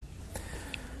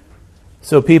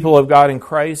So, people of God in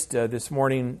Christ, this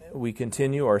morning we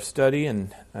continue our study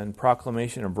and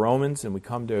proclamation of Romans, and we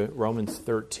come to Romans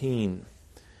 13.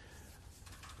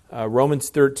 Romans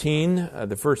 13,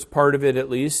 the first part of it at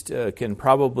least, can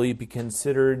probably be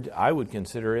considered, I would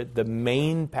consider it, the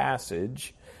main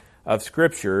passage of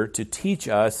Scripture to teach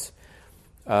us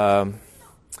how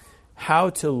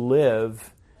to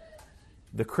live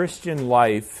the Christian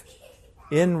life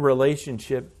in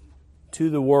relationship to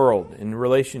the world, in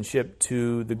relationship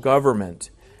to the government.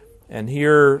 And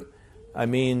here, I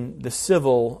mean the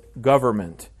civil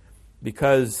government,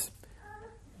 because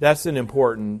that's an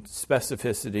important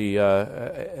specificity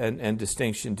and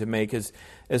distinction to make.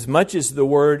 As much as the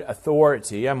word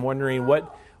authority, I'm wondering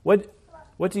what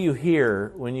do you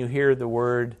hear when you hear the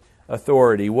word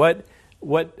authority? What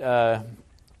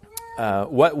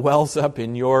wells up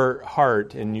in your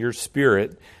heart and your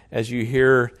spirit as you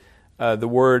hear the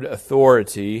word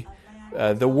authority?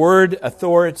 The word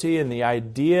authority and the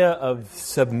idea of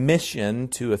submission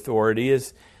to authority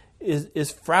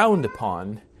is frowned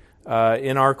upon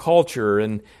in our culture,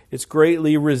 and it's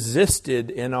greatly resisted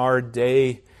in our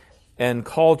day and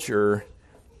culture,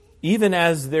 even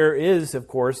as there is, of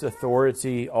course,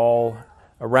 authority all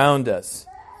around us.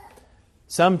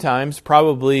 Sometimes,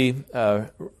 probably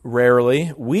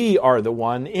rarely, we are the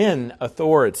one in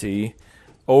authority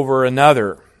over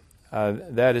another.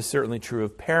 That is certainly true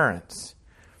of parents.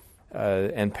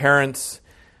 And parents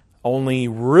only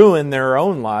ruin their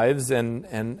own lives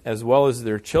and as well as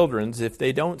their children's if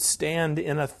they don't stand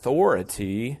in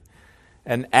authority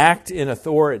and act in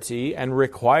authority and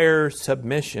require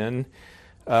submission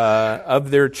of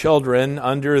their children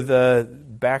under the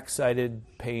backsided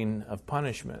pain of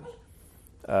punishment.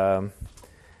 And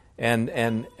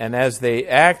as they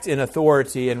act in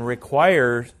authority and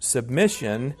require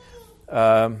submission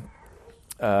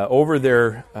over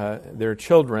their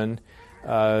children,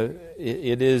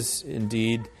 it is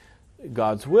indeed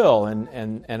God's will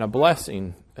and a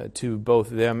blessing to both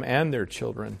them and their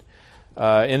children.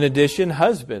 In addition,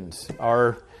 husbands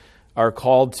are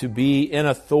called to be in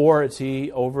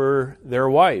authority over their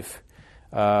wife.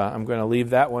 I'm going to leave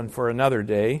that one for another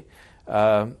day.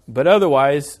 But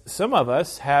otherwise, some of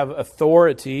us have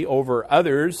authority over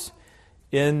others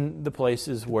in the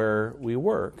places where we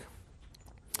work.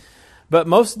 But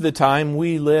most of the time,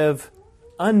 we live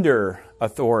under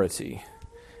authority.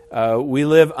 We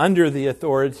live under the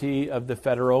authority of the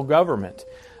federal government.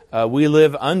 We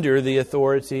live under the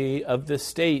authority of the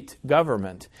state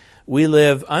government. We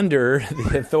live under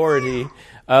the authority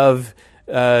of,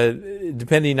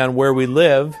 depending on where we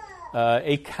live,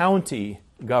 a county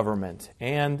government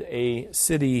and a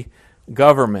city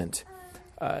government.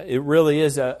 It really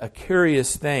is a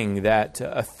curious thing that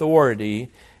authority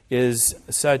is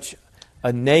such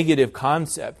a negative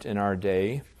concept in our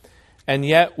day, and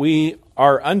yet we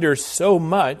are under so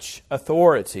much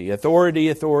authority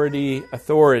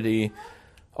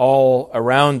all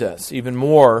around us. Even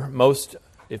more, most,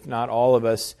 if not all of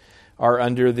us, are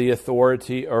under the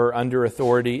authority or under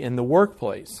authority in the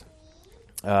workplace.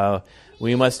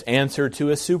 We must answer to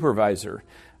a supervisor.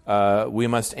 We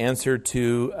must answer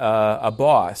to a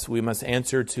boss. We must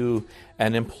answer to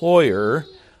an employer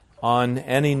on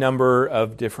any number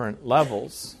of different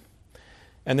levels.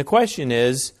 And the question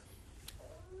is,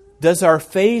 does our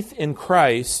faith in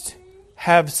Christ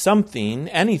have something,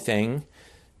 anything,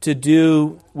 to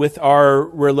do with our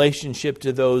relationship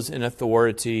to those in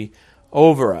authority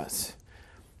over us?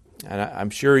 And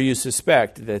I'm sure you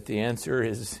suspect that the answer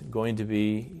is going to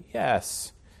be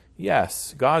yes.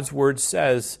 Yes. God's Word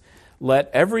says, let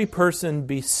every person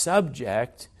be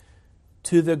subject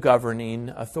to the governing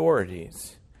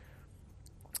authorities.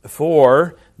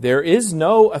 For there is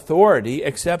no authority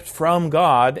except from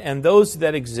God, and those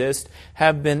that exist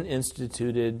have been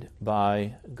instituted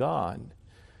by God.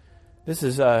 This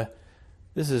is a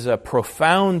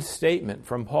profound statement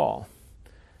from Paul,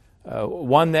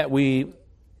 one that we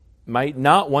might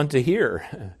not want to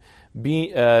hear,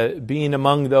 being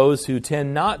among those who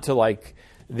tend not to like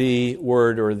the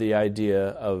word or the idea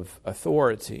of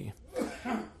authority.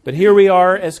 But here we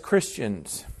are as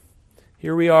Christians.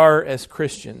 Here we are as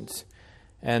Christians,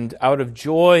 and out of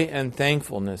joy and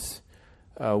thankfulness,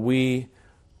 we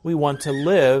want to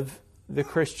live the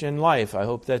Christian life. I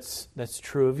hope that's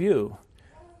true of you.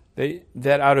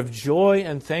 That out of joy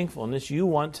and thankfulness, you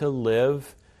want to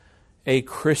live a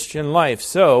Christian life.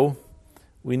 So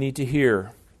we need to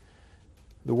hear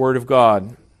the Word of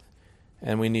God,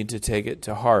 and we need to take it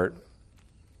to heart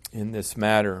in this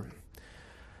matter.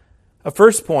 A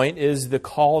first point is the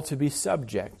call to be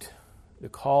subject. The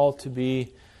call to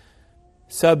be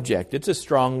subject. It's a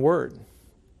strong word.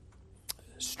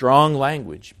 strong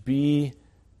language. Be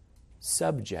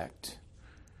subject.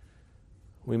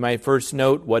 We might first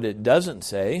note what it doesn't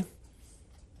say.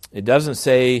 It doesn't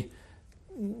say,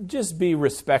 just be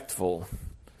respectful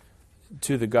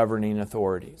to the governing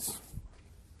authorities.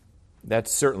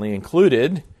 That's certainly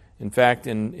included. In fact,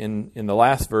 in the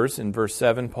last verse, in verse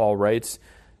 7, Paul writes,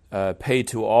 pay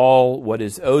to all what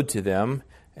is owed to them,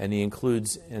 and he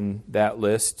includes in that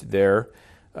list there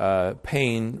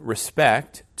paying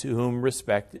respect to whom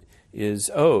respect is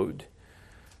owed.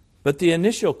 But the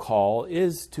initial call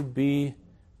is to be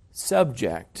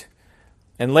subject.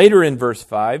 And later in verse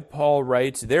 5, Paul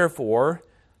writes, therefore,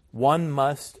 one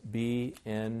must be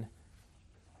in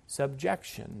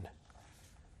subjection.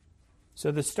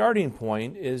 So the starting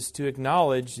point is to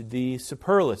acknowledge the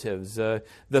superlatives, the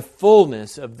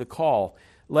fullness of the call.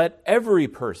 Let every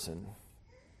person,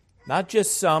 not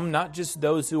just some, not just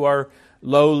those who are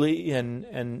lowly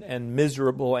and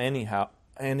miserable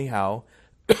anyhow,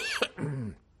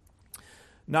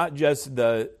 not just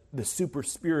the super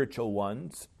spiritual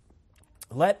ones,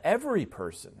 let every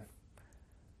person,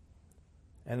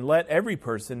 and let every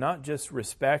person not just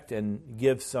respect and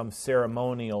give some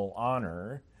ceremonial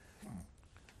honor,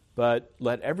 but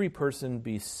let every person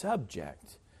be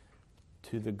subject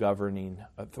to the governing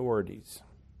authorities.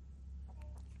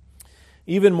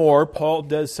 Even more, Paul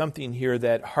does something here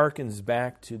that harkens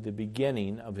back to the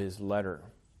beginning of his letter.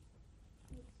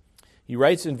 He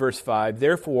writes in verse 5,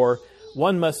 therefore,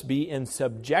 one must be in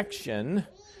subjection,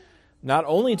 not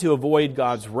only to avoid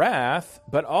God's wrath,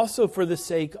 but also for the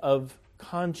sake of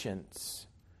conscience.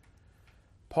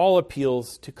 Paul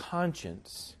appeals to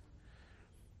conscience.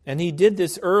 And he did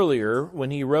this earlier when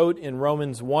he wrote in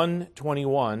Romans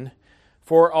 1:21,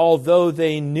 for although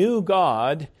they knew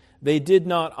God, they did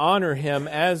not honor him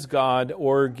as God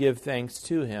or give thanks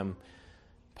to him.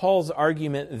 Paul's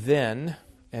argument then,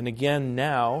 and again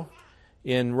now,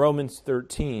 in Romans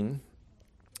 13,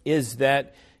 is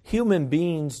that human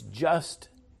beings just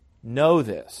know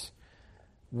this.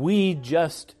 We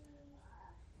just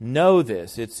know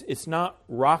this. It's not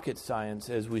rocket science,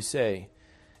 as we say.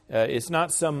 It's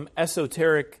not some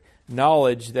esoteric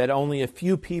knowledge that only a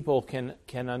few people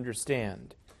can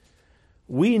understand.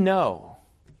 We know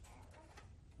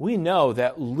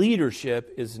that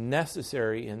leadership is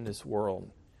necessary in this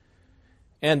world.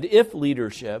 And if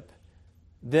leadership,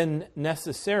 then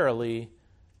necessarily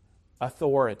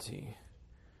authority.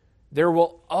 There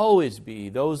will always be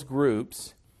those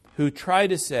groups who try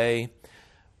to say,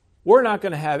 we're not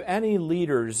going to have any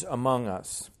leaders among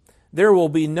us. There will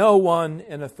be no one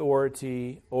in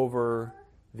authority over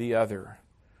the other.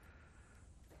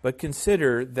 But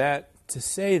consider that to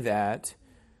say that,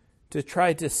 to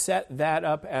try to set that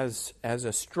up as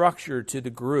a structure to the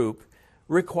group,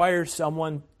 requires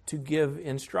someone to give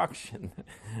instruction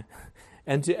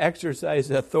and to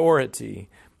exercise authority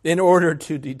in order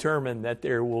to determine that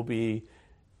there will be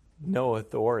no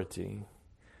authority.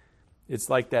 It's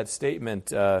like that statement,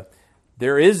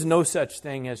 there is no such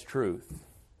thing as truth.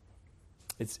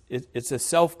 It's a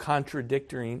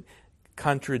self-contradicting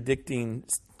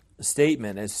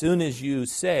statement. As soon as you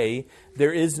say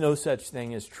there is no such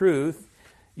thing as truth,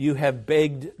 you have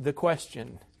begged the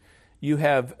question. You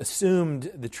have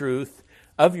assumed the truth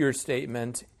of your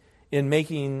statement in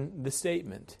making the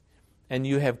statement. And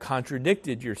you have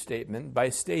contradicted your statement by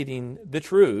stating the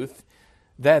truth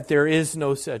that there is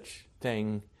no such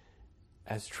thing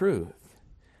as truth.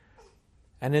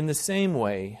 And in the same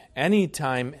way,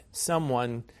 anytime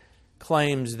someone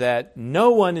claims that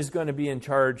no one is going to be in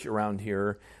charge around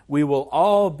here, we will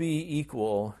all be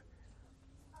equal,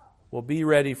 we'll be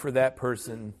ready for that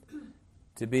person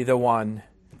to be the one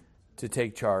to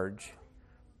take charge,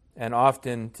 and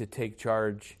often to take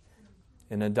charge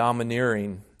in a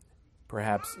domineering,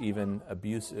 perhaps even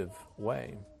abusive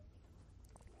way.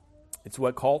 It's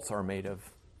what cults are made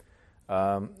of.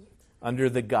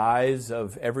 Under the guise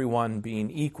of everyone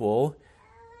being equal,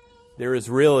 there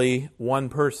is really one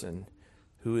person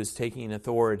who is taking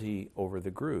authority over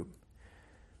the group.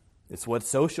 It's what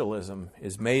socialism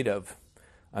is made of,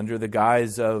 under the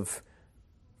guise of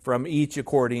from each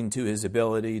according to his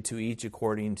ability to each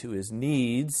according to his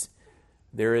needs.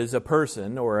 There is a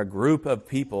person or a group of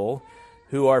people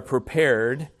who are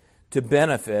prepared to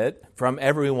benefit from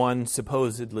everyone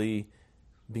supposedly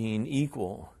being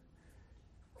equal.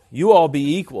 You all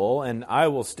be equal, and I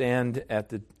will stand at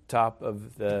the top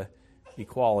of the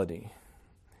equality.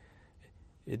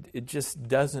 It just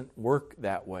doesn't work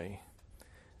that way.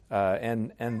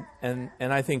 And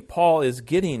I think Paul is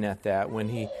getting at that when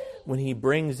he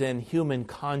brings in human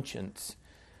conscience.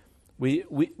 We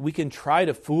can try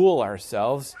to fool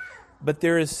ourselves But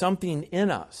there is something in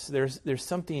us. There's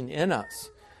something in us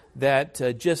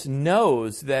that just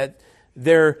knows that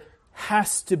there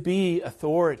has to be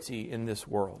authority in this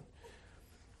world.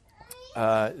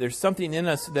 There's something in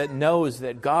us that knows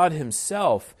that God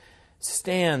Himself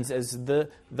stands as the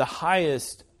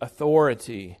highest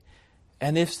authority.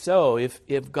 And if so,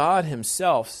 if God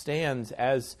Himself stands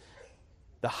as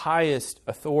the highest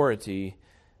authority,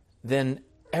 then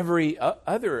every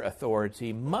other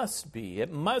authority must be. It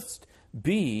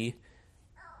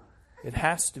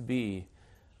has to be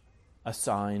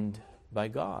assigned by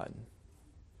God.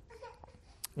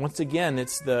 Once again,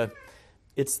 it's the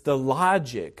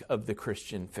logic of the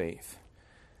Christian faith.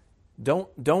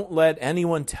 Don't let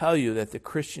anyone tell you that the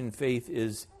Christian faith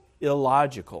is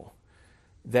illogical,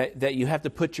 that you have to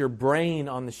put your brain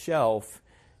on the shelf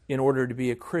in order to be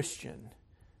a Christian.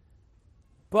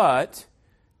 But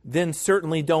then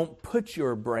certainly don't put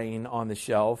your brain on the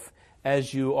shelf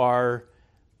as you are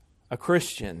a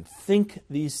Christian. Think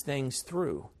these things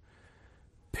through.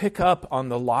 Pick up on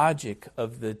the logic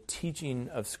of the teaching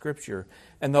of Scripture.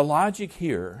 And the logic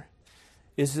here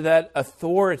is that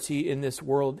authority in this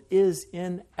world is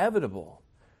inevitable.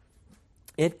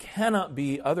 It cannot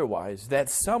be otherwise, that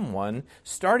someone,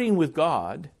 starting with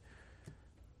God,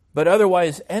 but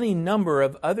otherwise any number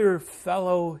of other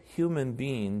fellow human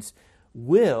beings,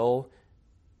 will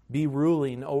be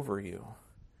ruling over you.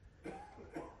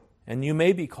 And you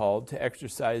may be called to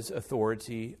exercise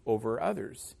authority over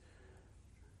others.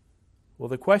 Well,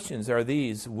 the questions are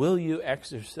these: will you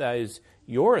exercise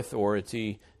your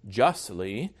authority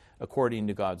justly, according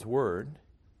to God's Word?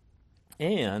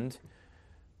 And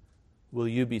will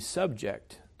you be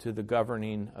subject to the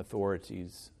governing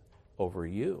authorities over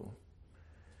you?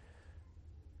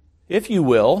 If you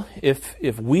will,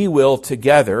 if we will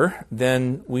together,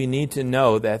 then we need to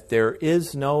know that there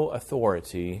is no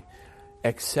authority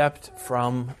except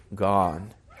from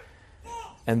God.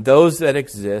 And those that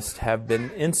exist have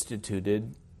been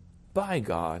instituted by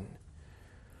God.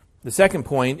 The second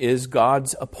point is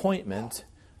God's appointment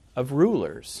of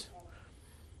rulers.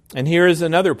 And here is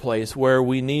another place where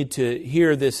we need to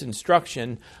hear this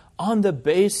instruction on the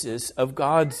basis of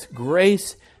God's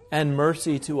grace and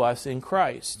mercy to us in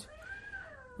Christ.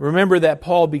 Remember that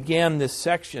Paul began this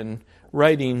section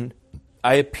writing,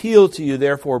 "I appeal to you,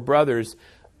 therefore, brothers,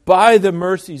 by the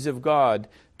mercies of God,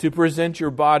 to present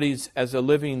your bodies as a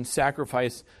living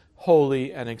sacrifice,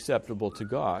 holy and acceptable to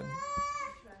God."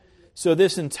 So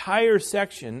this entire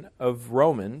section of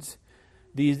Romans,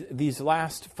 these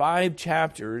last 5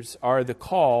 chapters, are the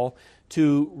call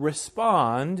to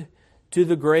respond to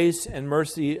the grace and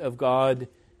mercy of God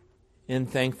in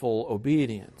thankful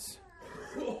obedience.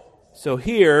 So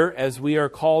here, as we are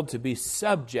called to be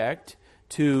subject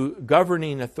to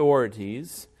governing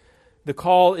authorities, the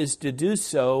call is to do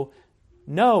so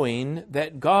knowing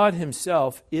that God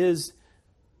Himself is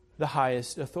the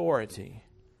highest authority.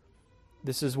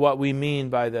 This is what we mean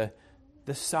by the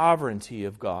sovereignty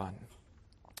of God.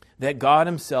 That God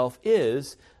Himself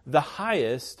is the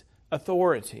highest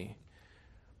authority.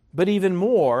 But even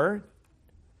more,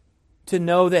 to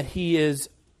know that He is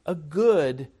a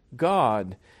good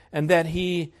God, and that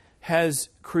He has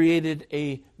created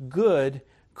a good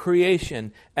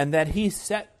creation, and that He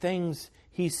sets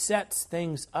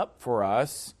things up for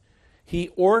us. He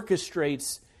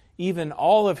orchestrates even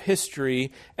all of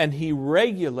history, and He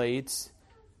regulates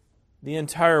the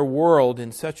entire world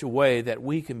in such a way that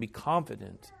we can be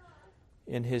confident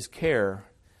in His care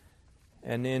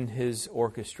and in His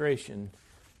orchestration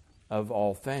of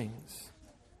all things.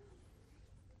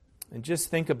 And just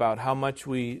think about how much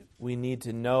we need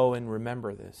to know and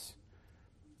remember this.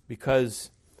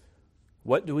 Because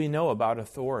what do we know about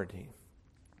authority?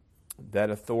 That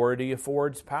authority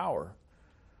affords power,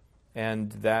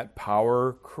 and that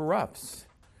power corrupts.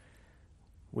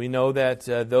 We know that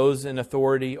those in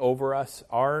authority over us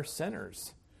are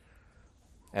sinners,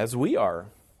 as we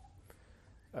are.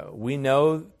 We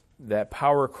know that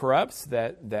power corrupts,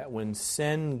 that when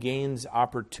sin gains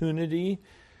opportunity,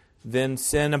 then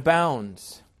sin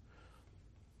abounds.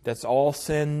 That's all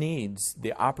sin needs,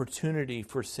 the opportunity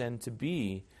for sin to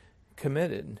be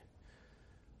committed.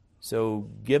 So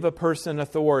give a person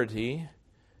authority,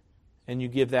 and you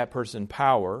give that person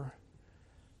power.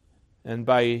 And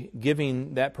by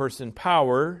giving that person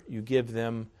power, you give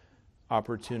them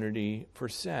opportunity for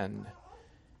sin.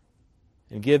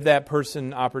 And give that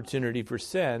person opportunity for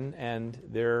sin, and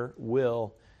there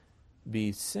will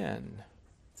be sin.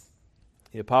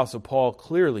 The Apostle Paul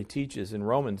clearly teaches in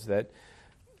Romans that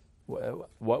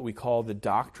what we call the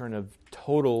doctrine of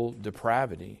total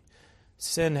depravity.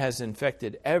 Sin has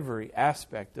infected every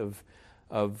aspect of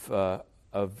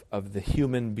of the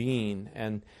human being,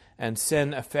 and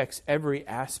sin affects every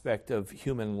aspect of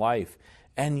human life.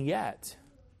 And yet,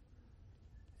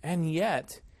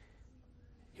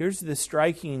 here's the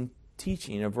striking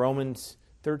teaching of Romans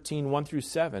 13, 1 through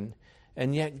 7,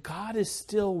 and yet God is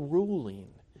still ruling.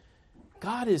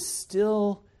 God is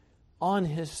still on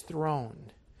his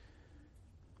throne.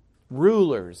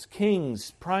 Rulers,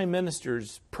 kings, prime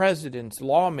ministers, presidents,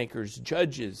 lawmakers,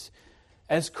 judges,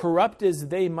 as corrupt as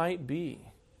they might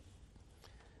be,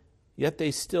 yet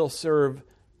they still serve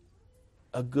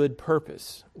a good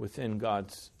purpose within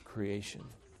God's creation.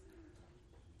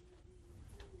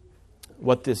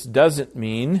 What this doesn't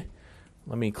mean,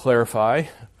 let me clarify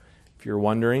if you're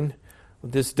wondering,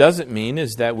 what this doesn't mean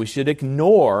is that we should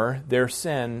ignore their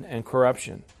sin and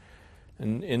corruption.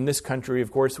 And in this country,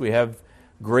 of course, we have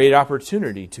great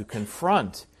opportunity to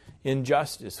confront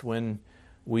injustice when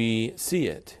we see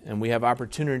it. And we have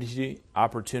opportunity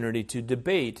to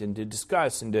debate and to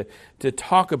discuss and to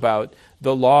talk about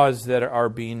the laws that are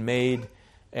being made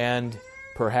and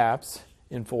perhaps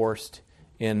enforced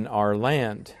in our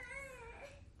land.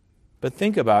 But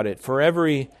think about it. For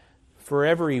every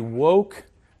woke,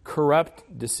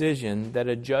 corrupt decision that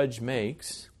a judge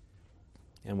makes,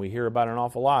 and we hear about an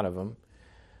awful lot of them,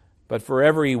 but for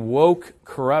every woke,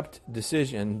 corrupt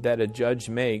decision that a judge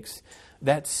makes,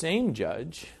 that same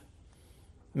judge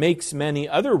makes many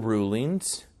other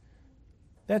rulings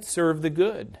that serve the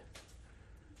good,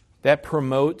 that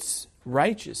promotes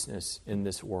righteousness in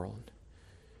this world.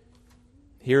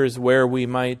 Here is where we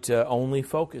might only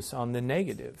focus on the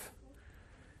negative.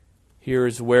 Here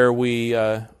is where we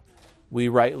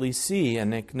rightly see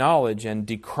and acknowledge and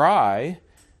decry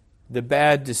the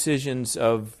bad decisions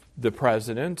of the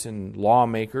president and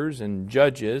lawmakers and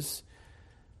judges,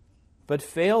 but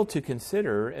fail to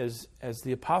consider, as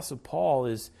the Apostle Paul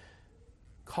is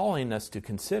calling us to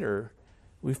consider,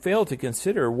 we fail to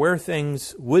consider where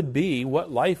things would be,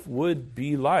 what life would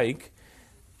be like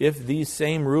if these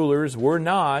same rulers were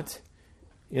not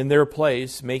in their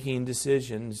place making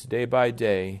decisions day by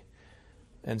day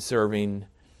and serving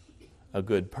a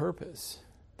good purpose.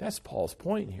 That's Paul's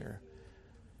point here.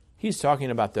 He's talking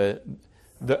about the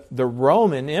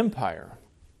Roman Empire.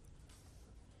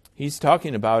 He's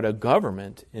talking about a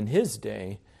government in his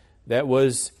day that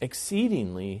was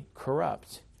exceedingly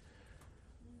corrupt.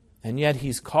 And yet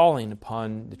he's calling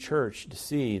upon the church to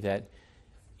see that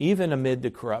even amid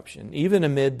the corruption, even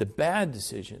amid the bad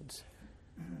decisions,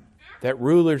 that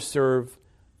rulers serve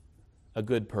a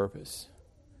good purpose.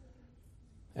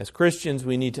 As Christians,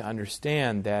 we need to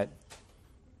understand that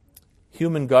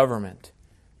human government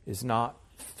is not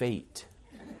fate.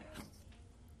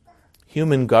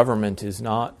 Human government is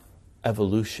not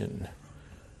evolution.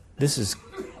 This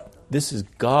is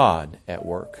God at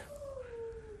work.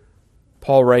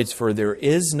 Paul writes, "For there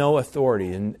is no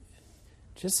authority," and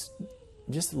just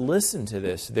listen to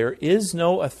this. There is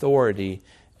no authority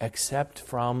except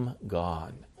from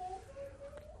God.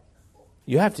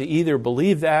 You have to either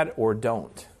believe that or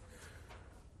don't.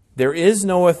 There is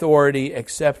no authority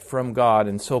except from God.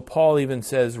 And so Paul even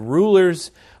says,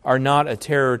 rulers are not a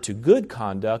terror to good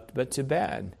conduct, but to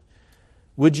bad.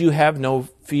 Would you have no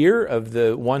fear of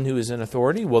the one who is in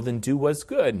authority? Well, then do what's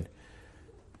good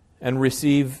and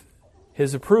receive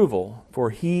his approval, for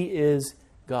he is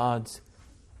God's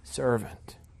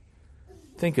servant.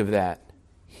 Think of that.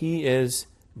 He is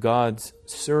God's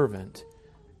servant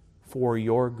for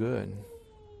your good.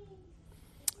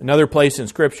 Another place in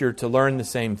Scripture to learn the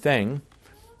same thing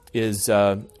is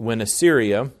when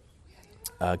Assyria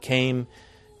came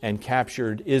and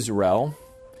captured Israel.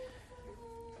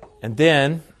 And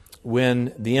then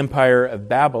when the empire of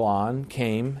Babylon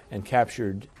came and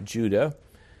captured Judah.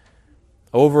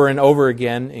 Over and over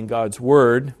again in God's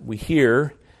Word, we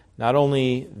hear not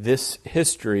only this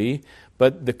history,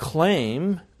 but the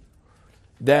claim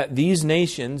that these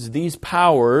nations, these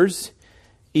powers,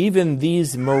 even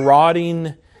these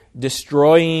marauding,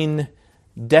 destroying,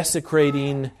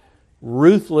 desecrating,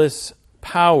 ruthless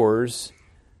powers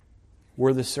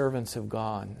were the servants of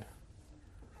God,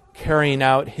 carrying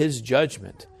out His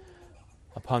judgment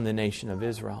upon the nation of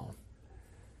Israel.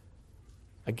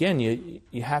 Again,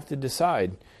 you have to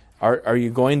decide, are you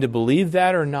going to believe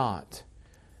that or not?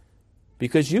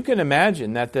 Because you can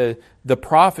imagine that the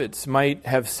prophets might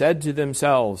have said to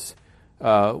themselves,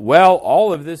 well,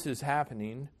 all of this is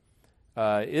happening.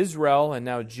 Israel and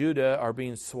now Judah are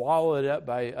being swallowed up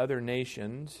by other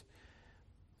nations.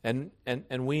 And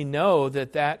we know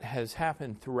that has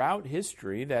happened throughout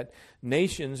history, that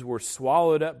nations were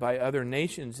swallowed up by other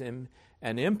nations and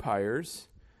empires.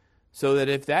 So that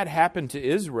if that happened to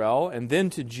Israel and then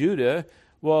to Judah,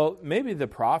 Well, maybe the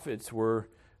prophets were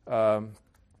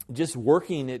just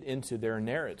working it into their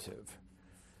narrative.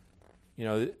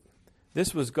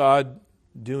 This was God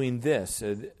doing this.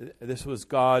 This was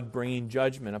God bringing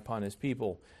judgment upon his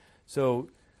people. So,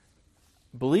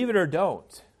 believe it or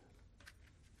don't,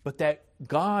 but that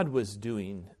God was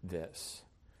doing this.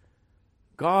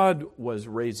 God was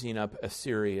raising up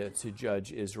Assyria to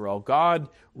judge Israel. God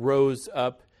rose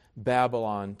up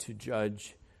Babylon to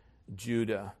judge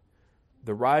Judah.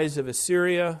 The rise of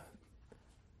Assyria,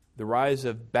 the rise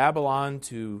of Babylon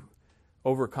to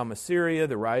overcome Assyria,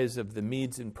 the rise of the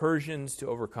Medes and Persians to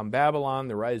overcome Babylon,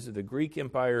 the rise of the Greek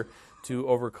Empire to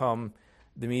overcome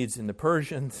the Medes and the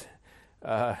Persians,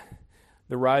 the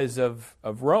rise of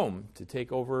Rome to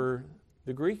take over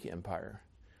the Greek Empire.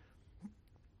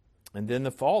 And then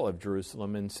the fall of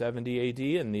Jerusalem in 70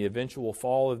 A.D. and the eventual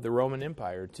fall of the Roman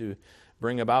Empire to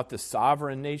bring about the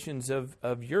sovereign nations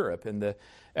of Europe and the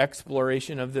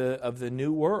exploration of the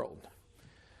New World.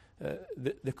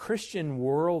 The Christian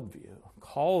worldview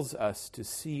calls us to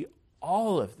see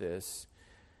all of this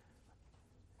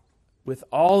with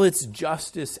all its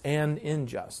justice and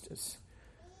injustice,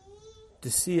 to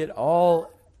see it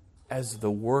all as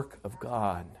the work of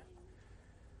God,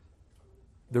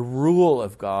 the rule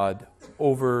of God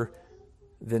over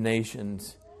the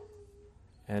nations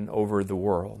and over the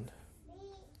world.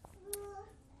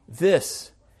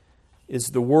 This is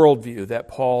the worldview that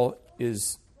Paul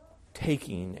is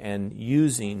taking and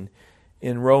using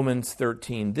in Romans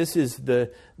 13. This is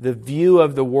the view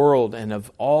of the world and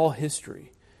of all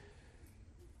history,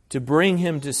 to bring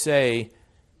him to say,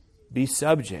 be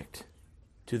subject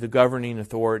to the governing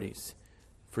authorities,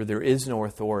 for there is no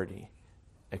authority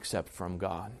except from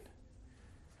God.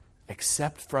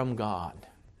 Except from God.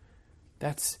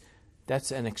 That's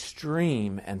an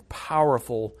extreme and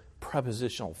powerful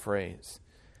prepositional phrase.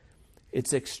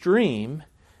 It's extreme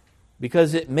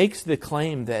because it makes the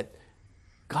claim that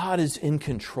God is in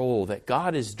control, that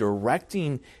God is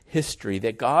directing history,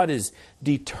 that God is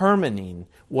determining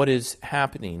what is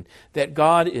happening, that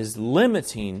God is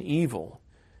limiting evil,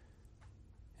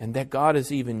 and that God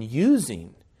is even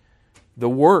using the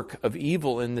work of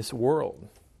evil in this world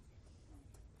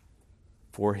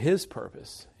for His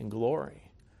purpose and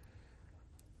glory.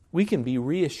 We can be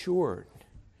reassured.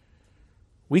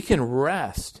 We can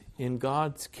rest in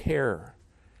God's care.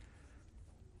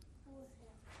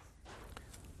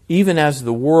 Even as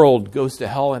the world goes to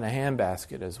hell in a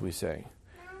handbasket, as we say.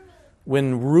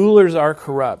 When rulers are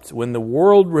corrupt, when the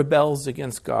world rebels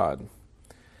against God,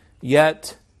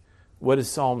 yet, what does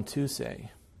Psalm 2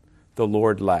 say? The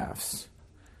Lord laughs.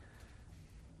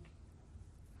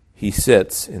 He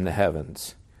sits in the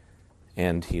heavens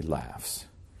and He laughs.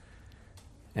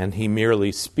 And He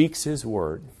merely speaks His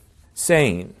word,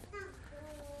 saying,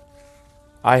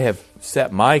 I have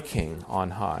set my King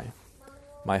on high,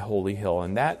 my holy hill.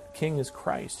 And that King is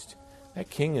Christ. That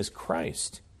King is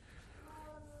Christ.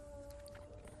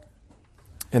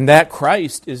 And that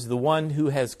Christ is the one who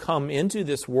has come into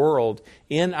this world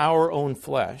in our own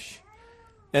flesh,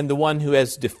 and the one who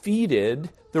has defeated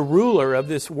the ruler of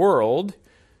this world,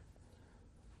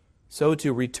 so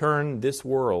to return this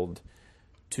world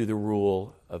to the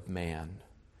rule of man.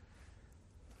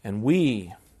 And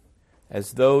we,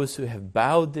 as those who have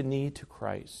bowed the knee to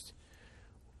Christ,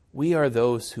 we are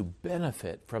those who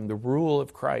benefit from the rule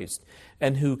of Christ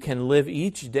and who can live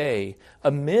each day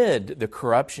amid the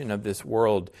corruption of this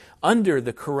world, under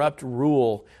the corrupt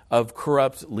rule of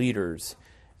corrupt leaders,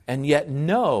 and yet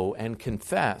know and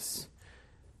confess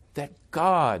that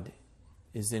God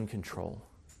is in control,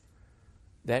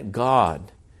 that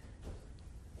God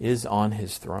is on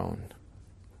His throne.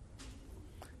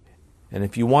 And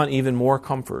if you want even more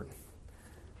comfort,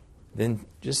 then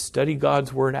just study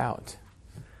God's Word out.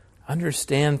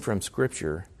 Understand from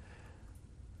Scripture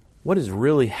what is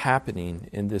really happening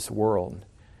in this world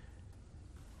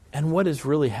and what is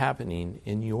really happening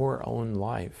in your own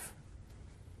life.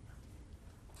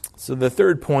 So the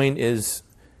third point is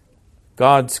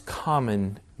God's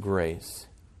common grace.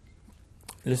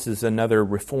 This is another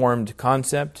Reformed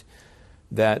concept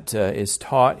that is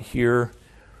taught here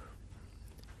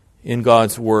in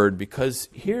God's Word, because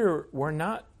here we're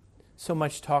not so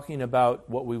much talking about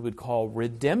what we would call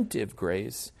redemptive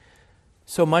grace,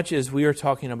 so much as we are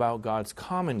talking about God's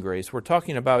common grace. We're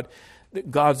talking about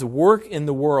God's work in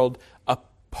the world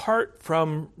apart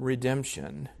from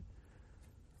redemption,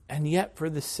 and yet for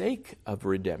the sake of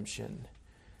redemption.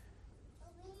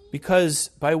 Because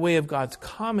by way of God's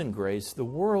common grace, the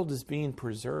world is being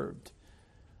preserved.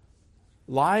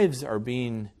 Lives are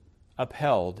being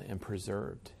upheld and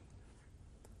preserved,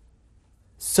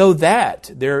 so that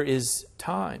there is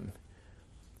time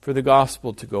for the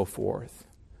gospel to go forth.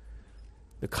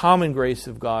 The common grace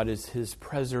of God is His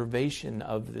preservation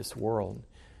of this world.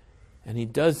 And He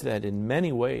does that in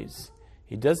many ways.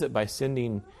 He does it by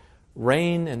sending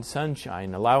rain and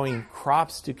sunshine, allowing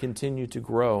crops to continue to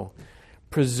grow,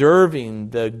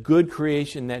 preserving the good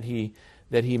creation that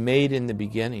He made in the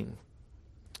beginning.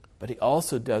 But He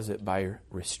also does it by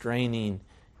restraining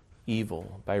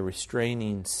evil, by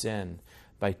restraining sin,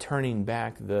 by turning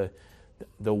back the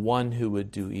one who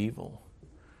would do evil.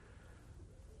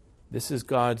 This is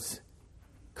God's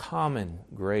common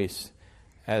grace,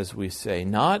 as we say,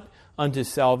 not unto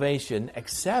salvation,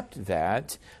 except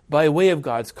that by way of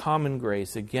God's common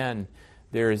grace, again,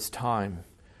 there is time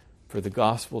for the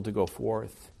gospel to go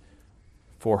forth,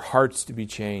 for hearts to be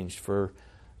changed, for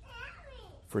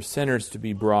sinners to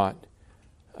be brought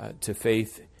to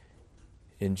faith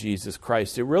in Jesus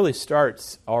Christ. It really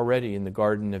starts already in the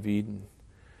Garden of Eden.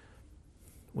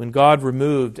 When God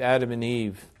removed Adam and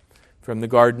Eve from the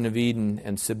Garden of Eden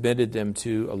and submitted them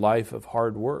to a life of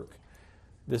hard work,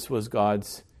 this was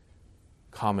God's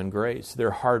common grace.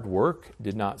 Their hard work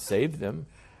did not save them,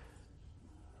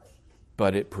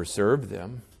 but it preserved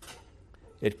them.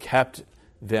 It kept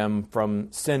them from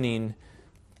sinning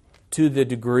to the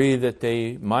degree that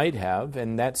they might have,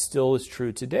 and that still is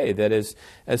true today. That is,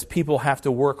 as people have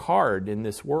to work hard in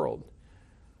this world,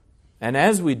 and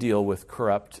as we deal with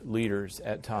corrupt leaders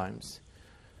at times,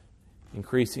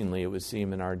 increasingly it would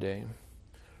seem in our day.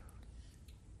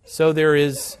 So there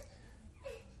is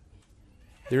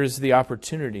the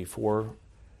opportunity for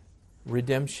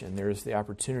redemption. There is the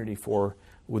opportunity for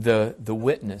the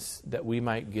witness that we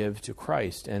might give to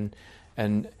Christ, and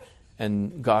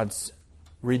God's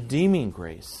redeeming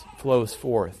grace flows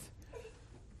forth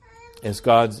as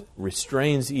God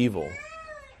restrains evil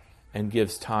and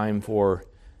gives time for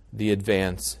the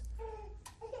advance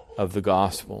of the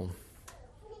gospel.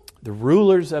 The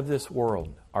rulers of this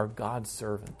world are God's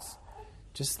servants.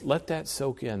 Just let that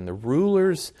soak in. The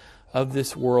rulers of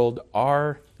this world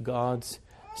are God's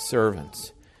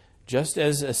servants, just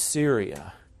as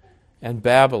Assyria and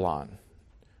Babylon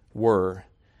were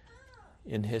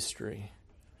in history.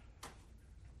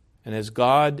 And as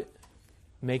God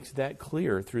makes that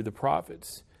clear through the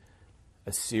prophets,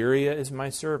 Assyria is my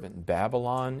servant,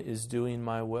 Babylon is doing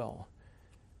my will.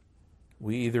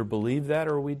 We either believe that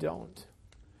or we don't.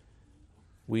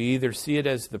 We either see it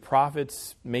as the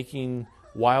prophets making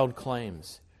wild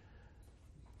claims,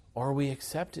 or we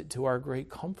accept it to our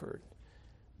great comfort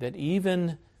that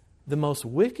even the most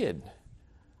wicked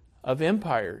of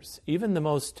empires, even the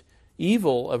most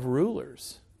evil of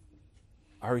rulers,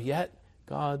 are yet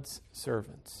God's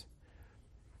servants.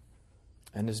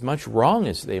 And as much wrong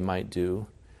as they might do,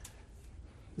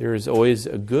 there is always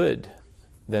a good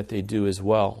that they do as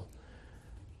well.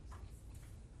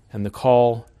 And the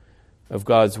call of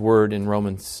God's word in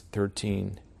Romans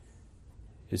 13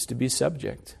 is to be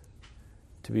subject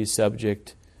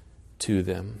to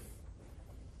them.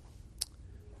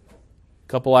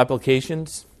 Couple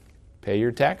applications. Pay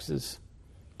your taxes.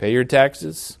 Pay your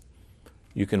taxes.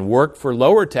 You can work for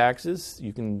lower taxes.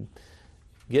 You can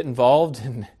get involved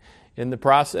in the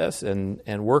process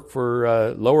and work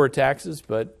for lower taxes,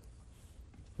 but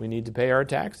we need to pay our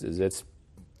taxes. It's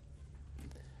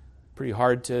pretty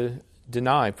hard to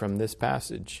deny from this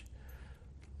passage.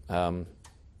 Pull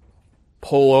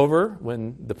over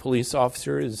when the police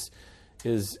officer is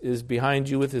behind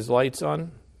you with his lights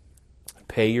on.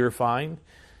 Pay your fine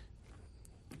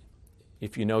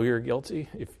if you know you're guilty.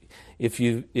 If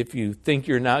you think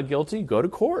you're not guilty, go to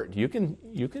court. You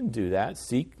can do that.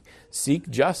 Seek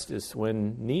justice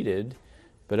when needed,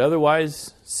 but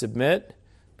otherwise submit,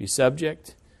 be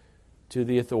subject to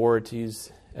the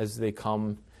authorities as they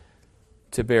come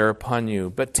to bear upon you.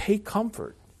 But take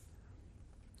comfort.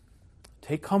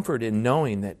 Take comfort in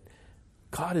knowing that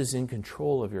God is in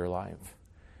control of your life,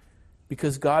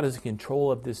 because God is in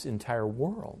control of this entire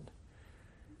world.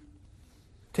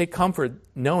 Take comfort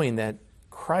knowing that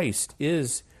Christ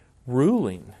is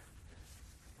ruling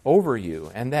over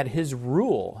you, and that His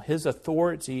rule, His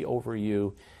authority over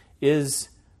you is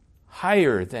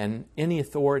higher than any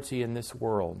authority in this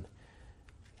world.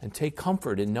 And take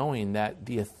comfort in knowing that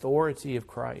the authority of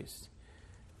Christ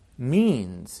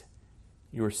means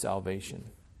your salvation,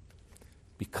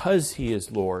 because He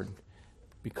is Lord,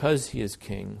 because He is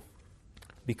King,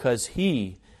 because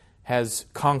He has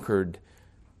conquered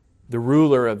the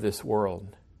ruler of this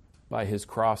world by His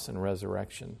cross and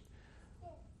resurrection.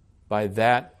 By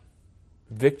that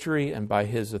victory and by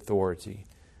His authority,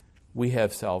 we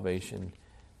have salvation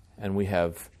and we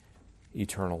have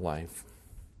eternal life.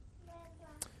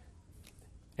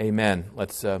 Amen.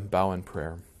 Let's bow in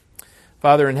prayer.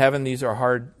 Father in heaven, these are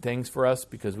hard things for us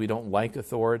because we don't like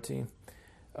authority.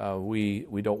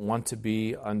 We don't want to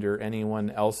be under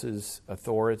anyone else's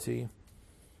authority.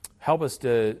 Help us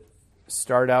to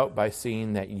start out by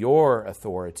seeing that your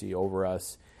authority over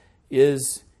us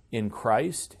is in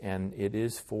Christ and it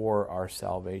is for our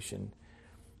salvation.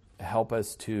 Help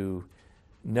us to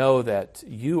know that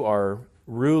you are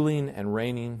ruling and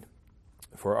reigning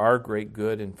for our great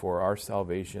good and for our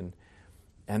salvation,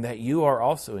 and that you are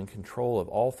also in control of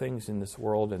all things in this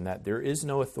world, and that there is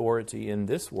no authority in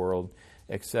this world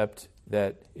except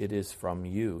that it is from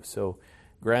you. So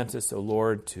grant us, O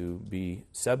Lord, to be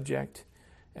subject,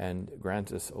 and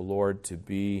grant us, O Lord, to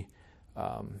be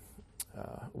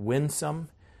winsome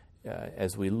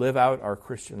as we live out our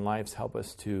Christian lives. Help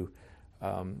us to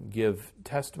give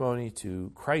testimony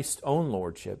to Christ's own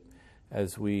lordship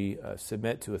as we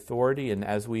submit to authority, and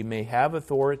as we may have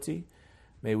authority,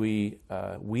 may we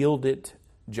wield it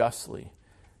justly,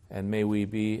 and may we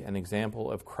be an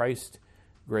example of Christ's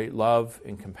great love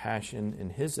and compassion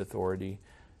in his authority,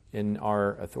 in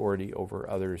our authority over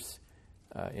others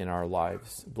in our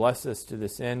lives. Bless us to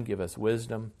this end, give us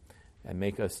wisdom, and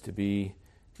make us to be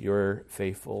your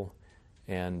faithful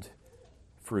and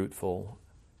fruitful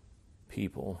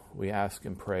people. We ask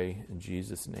and pray in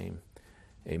Jesus' name.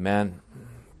 Amen.